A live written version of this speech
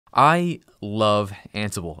I love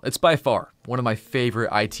Ansible. It's by far one of my favorite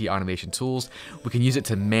IT automation tools. We can use it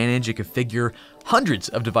to manage and configure hundreds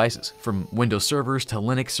of devices, from Windows servers to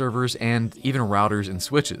Linux servers and even routers and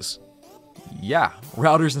switches. Yeah,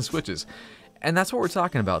 routers and switches. And that's what we're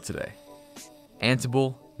talking about today.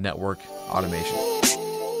 Ansible Network Automation.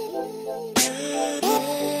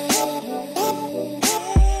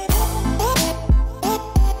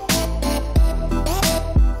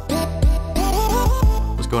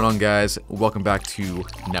 What's going on, guys? Welcome back to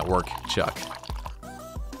Network Chuck.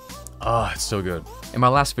 It's so good. In my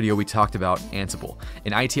last video, we talked about Ansible,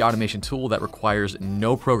 an IT automation tool that requires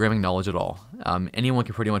no programming knowledge at all. Anyone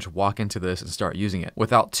can pretty much walk into this and start using it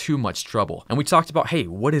without too much trouble. And we talked about, hey,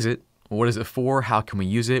 what is it? What is it for? How can we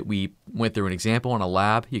use it? We went through an example in a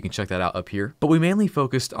lab. You can check that out up here. But we mainly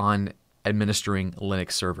focused on administering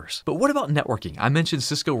Linux servers. But what about networking? I mentioned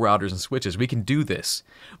Cisco routers and switches. We can do this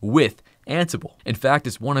with Ansible. In fact,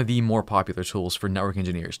 it's one of the more popular tools for network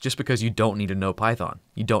engineers, just because you don't need to know Python.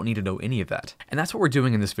 You don't need to know any of that. And that's what we're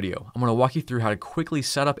doing in this video. I'm going to walk you through how to quickly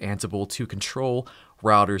set up Ansible to control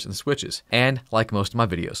routers and switches. And like most of my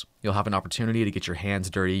videos, you'll have an opportunity to get your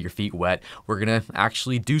hands dirty, your feet wet. We're going to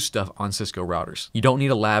actually do stuff on Cisco routers. You don't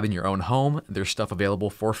need a lab in your own home. There's stuff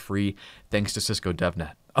available for free thanks to Cisco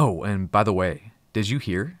Devnet. Oh, and by the way, did you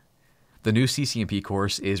hear? The new CCNP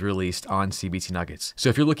course is released on CBT Nuggets. So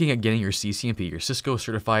if you're looking at getting your CCNP, your Cisco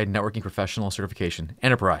Certified Networking Professional Certification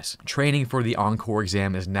Enterprise, training for the Encore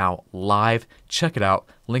exam is now live. Check it out,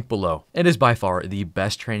 link below. It is by far the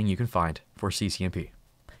best training you can find for CCNP.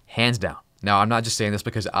 Hands down. Now, I'm not just saying this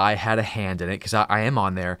because I had a hand in it, because I am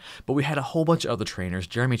on there, but we had a whole bunch of other trainers: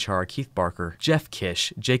 Jeremy Char, Keith Barker, Jeff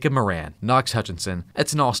Kish, Jacob Moran, Knox Hutchinson.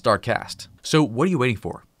 It's an all-star cast. So what are you waiting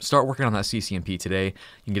for? Start working on that CCNP today. You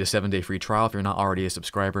can get a 7-day free trial if you're not already a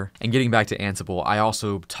subscriber. And getting back to Ansible, I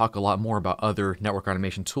also talk a lot more about other network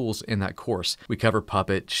automation tools in that course. We cover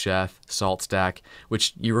Puppet, Chef, SaltStack,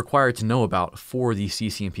 which you're required to know about for the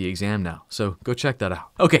CCNP exam now. So go check that out.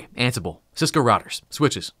 Okay, Ansible, Cisco routers,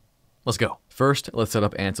 switches. Let's go. First, let's set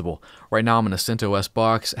up Ansible. Right now I'm in a CentOS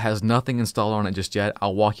box. It has nothing installed on it just yet.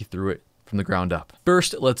 I'll walk you through it from the ground up.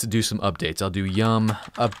 First, let's do some updates. I'll do yum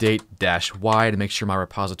update -y to make sure my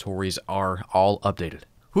repositories are all updated.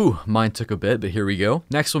 Whew, mine took a bit, but here we go.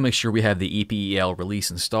 Next, we'll make sure we have the EPEL release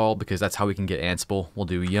installed, because that's how we can get Ansible. We'll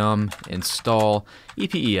do yum install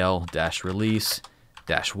EPEL-release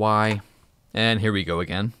 -y. And here we go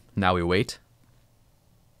again. Now we wait.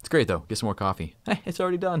 It's great though, get some more coffee. Hey, it's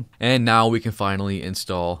already done. And now we can finally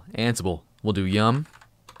install Ansible. We'll do yum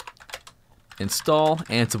install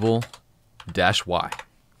Ansible-y.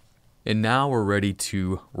 And now we're ready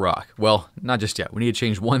to rock. Well, not just yet. We need to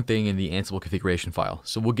change one thing in the Ansible configuration file.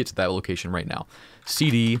 So we'll get to that location right now.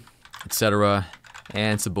 CD, etc.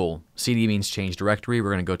 Ansible. CD means change directory. We're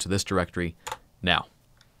gonna go to this directory now.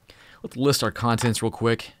 Let's list our contents real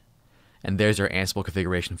quick. And there's our Ansible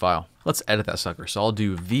configuration file. Let's edit that sucker. So I'll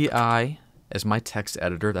do VI as my text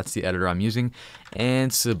editor. That's the editor I'm using.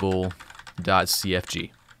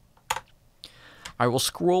 Ansible.cfg. I will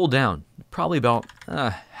scroll down, probably about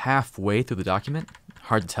halfway through the document.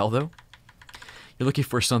 Hard to tell though. You're looking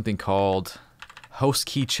for something called host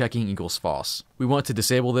key checking equals false. We want to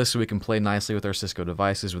disable this so we can play nicely with our Cisco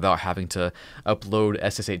devices without having to upload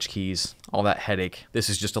SSH keys, all that headache. This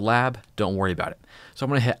is just a lab, don't worry about it. So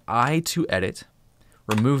I'm gonna hit I to edit,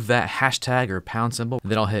 remove that hashtag or pound symbol,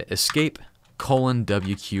 and then I'll hit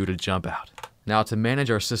escape:WQ to jump out. Now, to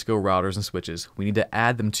manage our Cisco routers and switches, we need to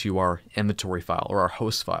add them to our inventory file or our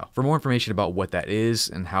host file. For more information about what that is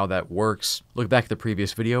and how that works, look back at the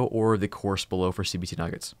previous video or the course below for CBT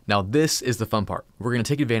Nuggets. Now, this is the fun part. We're going to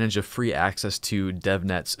take advantage of free access to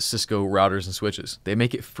DevNet's Cisco routers and switches. They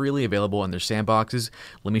make it freely available in their sandboxes.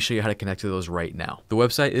 Let me show you how to connect to those right now. The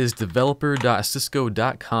website is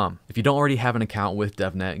developer.cisco.com. If you don't already have an account with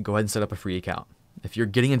DevNet, go ahead and set up a free account. If you're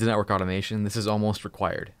getting into network automation, this is almost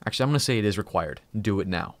required. Actually, I'm going to say it is required. Do it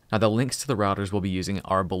now. Now, the links to the routers we'll be using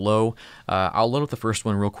are below. I'll load up the first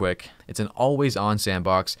one real quick. It's an always-on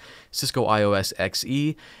sandbox, Cisco IOS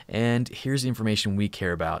XE, and here's the information we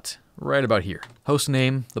care about right about here. Host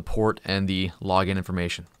name, the port, and the login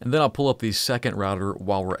information. And then I'll pull up the second router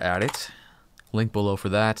while we're at it. Link below for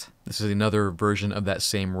that. This is another version of that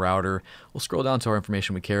same router. We'll scroll down to our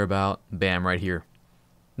information we care about. Bam, right here.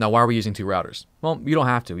 Now, why are we using two routers? Well, you don't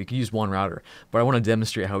have to. You can use one router, but I want to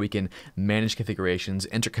demonstrate how we can manage configurations,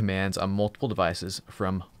 enter commands on multiple devices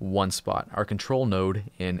from one spot, our control node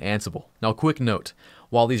in Ansible. Now, quick note,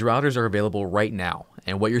 while these routers are available right now,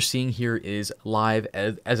 and what you're seeing here is live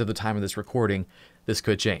as of the time of this recording, this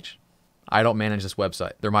could change. I don't manage this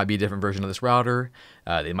website. There might be a different version of this router.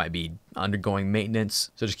 They might be undergoing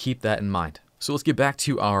maintenance. So just keep that in mind. So let's get back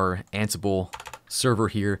to our Ansible server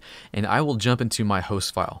here, and I will jump into my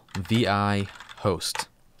host file, vi host.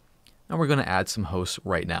 And we're going to add some hosts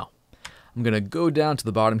right now. I'm going to go down to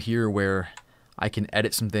the bottom here where I can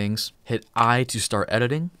edit some things, hit I to start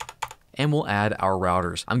editing, and we'll add our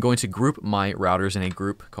routers. I'm going to group my routers in a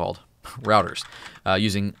group called routers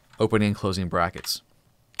using opening and closing brackets.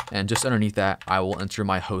 And just underneath that, I will enter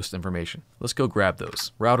my host information. Let's go grab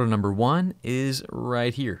those. Router number 1 is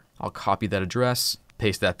right here. I'll copy that address,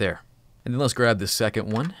 paste that there. And then let's grab the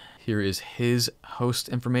second one. Here is his host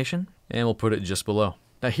information, and we'll put it just below.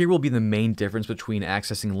 Now here will be the main difference between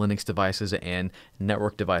accessing Linux devices and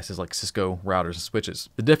network devices like Cisco routers and switches.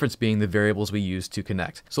 The difference being the variables we use to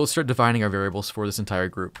connect. So let's start defining our variables for this entire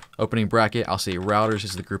group. Opening bracket, I'll say routers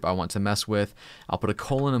is the group I want to mess with. I'll put a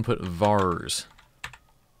colon and put vars.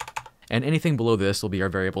 And anything below this will be our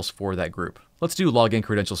variables for that group. Let's do login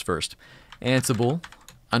credentials first. Ansible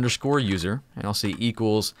 _user, and I'll say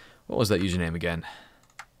equals, what was that username again?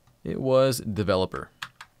 It was developer.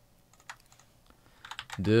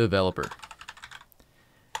 And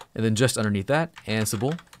then just underneath that,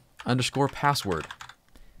 Ansible _password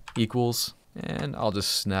equals, and I'll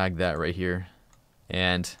just snag that right here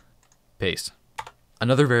and paste.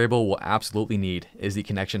 Another variable we'll absolutely need is the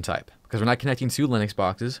connection type, because we're not connecting to Linux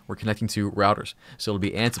boxes, we're connecting to routers. So it'll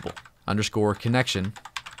be Ansible _connection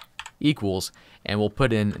equals, and we'll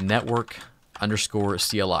put in network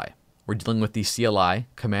 _CLI. We're dealing with the CLI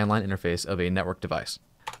command line interface of a network device.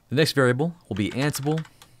 The next variable will be Ansible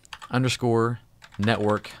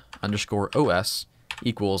 _network _OS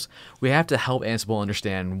equals. We have to help Ansible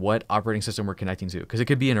understand what operating system we're connecting to, because it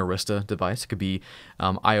could be an Arista device, it could be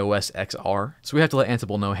iOS XR. So we have to let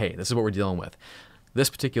Ansible know, hey, this is what we're dealing with. This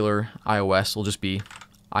particular iOS will just be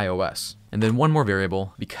iOS. And then one more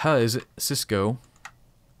variable, because Cisco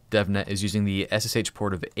Devnet is using the SSH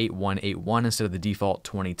port of 8181 instead of the default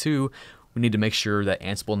 22, we need to make sure that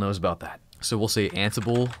Ansible knows about that. So we'll say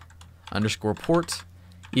Ansible _port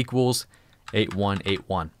equals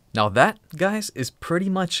 8181. Now that, guys, is pretty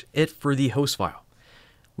much it for the host file.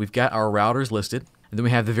 We've got our routers listed, and then we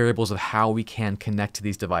have the variables of how we can connect to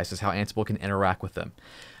these devices, how Ansible can interact with them.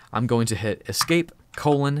 I'm going to hit escape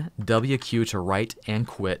 :WQ to write and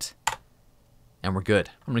quit, and we're good.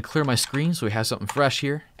 I'm going to clear my screen so we have something fresh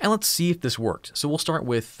here, and let's see if this worked. So we'll start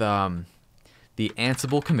with the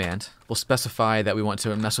Ansible command. We'll specify that we want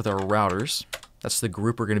to mess with our routers. That's the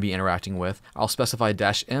group we're going to be interacting with. I'll specify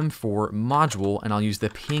 -m for module, and I'll use the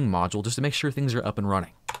ping module just to make sure things are up and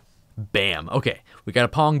running. Bam. Okay, we got a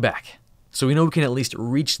pong back. So we know we can at least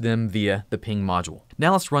reach them via the ping module.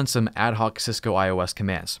 Now let's run some ad hoc Cisco iOS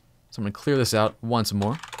commands. So I'm going to clear this out once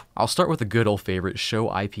more. I'll start with a good old favorite, show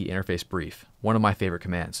IP interface brief, one of my favorite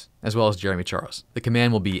commands, as well as Jeremy Charles. The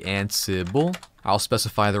command will be Ansible. I'll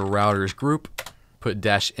specify the routers group, put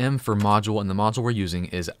 -m for module, and the module we're using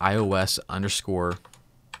is iOS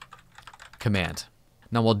 _command.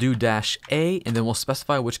 Now we'll do -a, and then we'll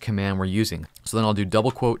specify which command we're using. So then I'll do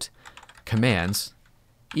double quote commands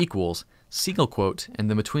equals single quote, and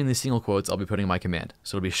then between the single quotes I'll be putting my command.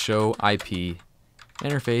 So it'll be show IP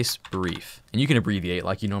interface brief. And you can abbreviate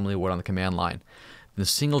like you normally would on the command line. The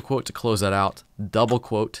single quote to close that out, double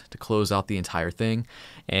quote to close out the entire thing,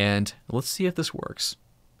 and let's see if this works.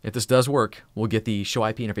 If this does work, we'll get the show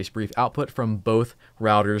IP interface brief output from both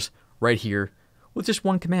routers right here with just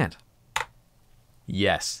one command.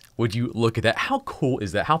 Yes, would you look at that? How cool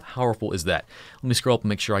is that? How powerful is that? Let me scroll up and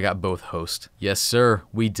make sure I got both hosts. Yes, sir,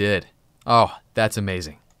 we did. Oh, that's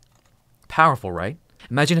amazing. Powerful, right?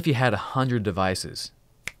 Imagine if you had 100 devices.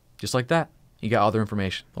 Just like that, you got all their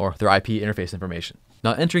information, or their IP interface information.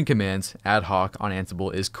 Now, entering commands ad hoc on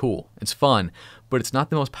Ansible is cool. It's fun, but it's not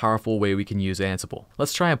the most powerful way we can use Ansible.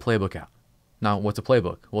 Let's try a playbook out. Now, what's a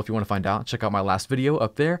playbook? Well, if you want to find out, check out my last video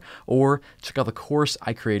up there, or check out the course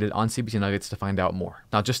I created on CBT Nuggets to find out more.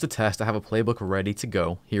 Now, just to test, I have a playbook ready to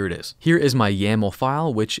go. Here it is. Here is my YAML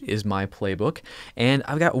file, which is my playbook, and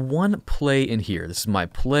I've got one play in here. This is my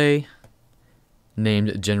play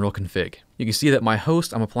named general config. You can see that my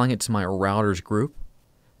host, I'm applying it to my routers group.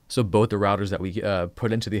 So both the routers that we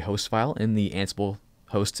put into the host file in the Ansible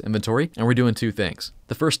host inventory, and we're doing two things.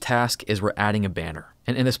 The first task is we're adding a banner.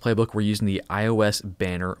 And in this playbook, we're using the iOS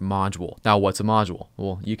banner module. Now, what's a module?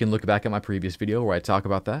 Well, you can look back at my previous video where I talk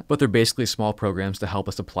about that, but they're basically small programs to help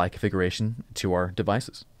us apply configuration to our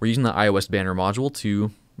devices. We're using the iOS banner module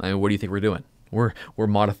to, what do you think we're doing? We're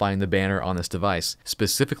modifying the banner on this device.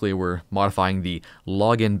 Specifically, we're modifying the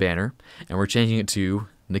login banner, and we're changing it to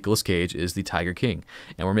Nicolas Cage is the Tiger King.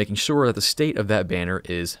 And we're making sure that the state of that banner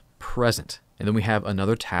is present. And then we have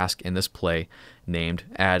another task in this play named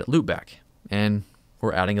add loopback. And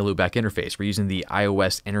we're adding a loopback interface. We're using the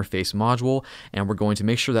iOS interface module, and we're going to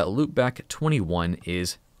make sure that loopback 21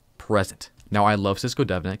 is present. Now, I love Cisco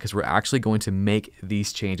Devnet because we're actually going to make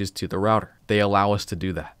these changes to the router. They allow us to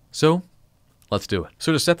do that. So let's do it.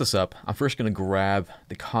 So to set this up, I'm first going to grab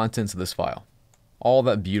the contents of this file, all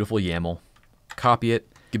that beautiful YAML, copy it,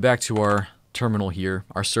 get back to our terminal here,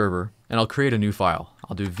 our server, and I'll create a new file.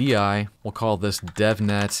 I'll do vi, we'll call this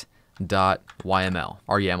devnet.yml,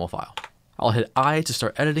 our YAML file. I'll hit I to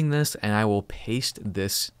start editing this, and I will paste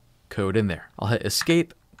this code in there. I'll hit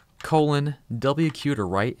escape, WQ to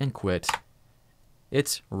write and quit.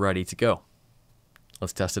 It's ready to go.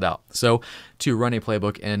 Let's test it out. So to run a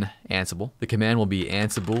playbook in Ansible, the command will be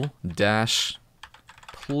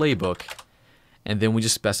Ansible-playbook, and then we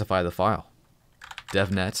just specify the file,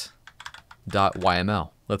 devnet.yml.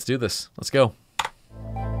 Let's do this. Let's go.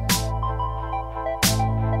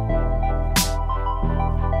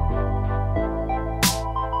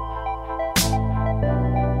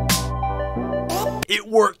 It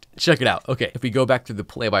worked. Check it out. Okay, if we go back to the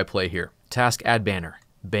play-by-play here, task add banner,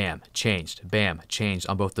 bam, changed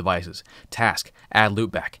on both devices. Task add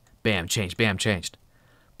loopback, bam, changed.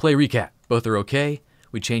 Play recap, both are okay.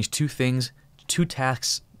 We changed two things, two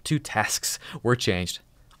tasks were changed.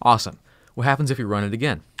 Awesome. What happens if we run it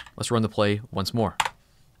again? Let's run the play once more.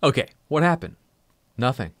 Okay, what happened?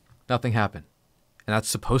 Nothing happened. And that's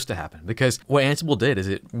supposed to happen because what Ansible did is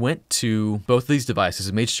it went to both of these devices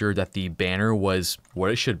and made sure that the banner was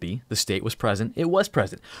what it should be. The state was present. It was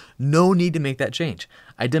present. No need to make that change.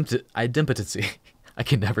 Idempotency. I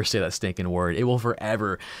can never say that stinking word. It will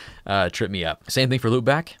forever trip me up. Same thing for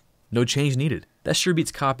loopback. No change needed. That sure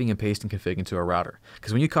beats copying and pasting config into a router.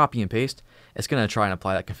 Because when you copy and paste, it's going to try and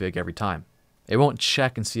apply that config every time. It won't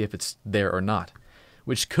check and see if it's there or not,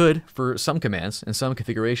 which could, for some commands and some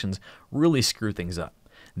configurations, really screw things up.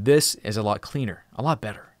 This is a lot cleaner, a lot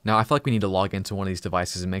better. Now, I feel like we need to log into one of these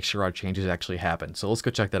devices and make sure our changes actually happen. So let's go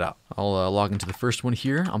check that out. I'll log into the first one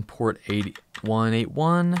here on port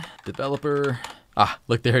 8181, developer. Ah,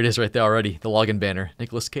 look, there it is right there already, the login banner.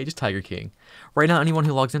 Nicolas Cage's Tiger King. Right now, anyone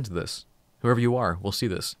who logs into this, whoever you are, will see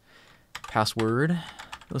this. Password.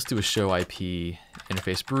 Let's do a show IP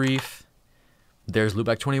interface brief. There's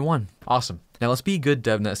loopback 21. Awesome. Now let's be good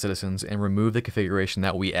DevNet citizens and remove the configuration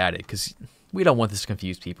that we added because we don't want this to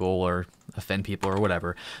confuse people or offend people or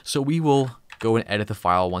whatever. So we will go and edit the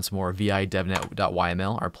file once more via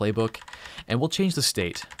devnet.yml, our playbook, and we'll change the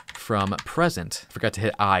state from present. Forgot to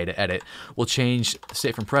hit I to edit. We'll change the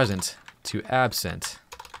state from present to absent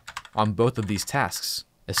on both of these tasks.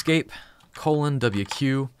 Escape,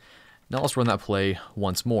 WQ. Now let's run that play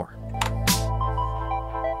once more.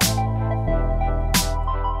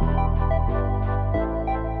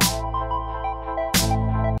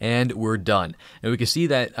 And we're done. And we can see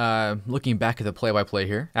that looking back at the play-by-play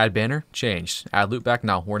here, add banner, changed. Add loopback,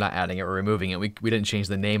 no, we're not adding it, we're removing it. We didn't change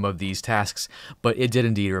the name of these tasks, but it did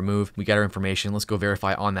indeed remove. We got our information. Let's go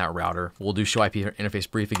verify on that router. We'll do show IP interface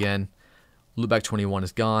brief again. Loopback 21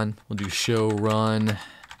 is gone. We'll do show run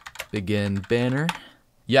begin banner.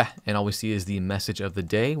 Yeah, and all we see is the message of the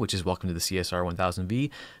day, which is welcome to the CSR 1000V.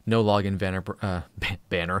 No login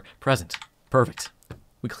banner present. Perfect.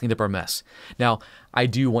 We cleaned up our mess. Now, I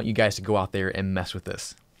do want you guys to go out there and mess with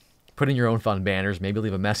this. Put in your own fun banners, maybe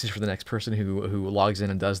leave a message for the next person who logs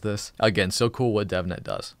in and does this. Again, so cool what DevNet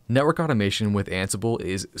does. Network automation with Ansible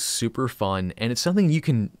is super fun, and it's something you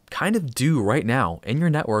can kind of do right now in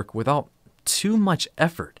your network without too much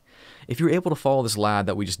effort. If you're able to follow this lab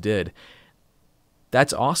that we just did,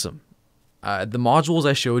 that's awesome. The modules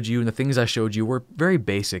I showed you and the things I showed you were very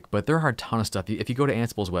basic, but there are a ton of stuff. If you go to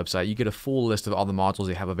Ansible's website, you get a full list of all the modules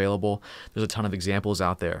they have available. There's a ton of examples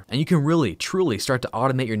out there. And you can really, truly start to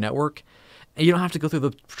automate your network, and you don't have to go through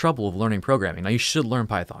the trouble of learning programming. Now, you should learn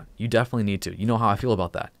Python. You definitely need to. You know how I feel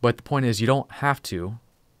about that. But the point is, you don't have to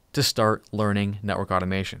start learning network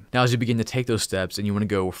automation. Now, as you begin to take those steps and you want to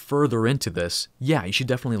go further into this, yeah, you should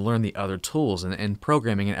definitely learn the other tools and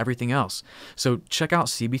programming and everything else. So check out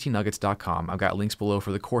cbtnuggets.com. I've got links below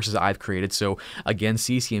for the courses I've created. So again,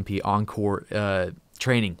 CCNP Encore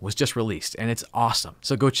training was just released and it's awesome.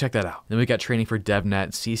 So go check that out. Then we got training for DevNet,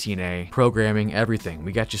 CCNA, programming, everything.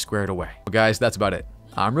 We got you squared away. Well, guys, that's about it.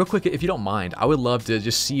 Real quick, if you don't mind, I would love to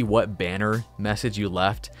just see what banner message you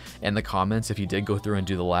left in the comments if you did go through and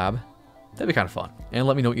do the lab. That'd be kind of fun. And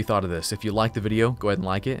let me know what you thought of this. If you liked the video, go ahead and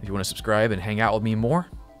like it. If you want to subscribe and hang out with me more,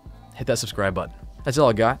 hit that subscribe button. That's all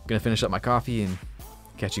I got. Gonna finish up my coffee and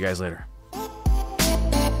catch you guys later.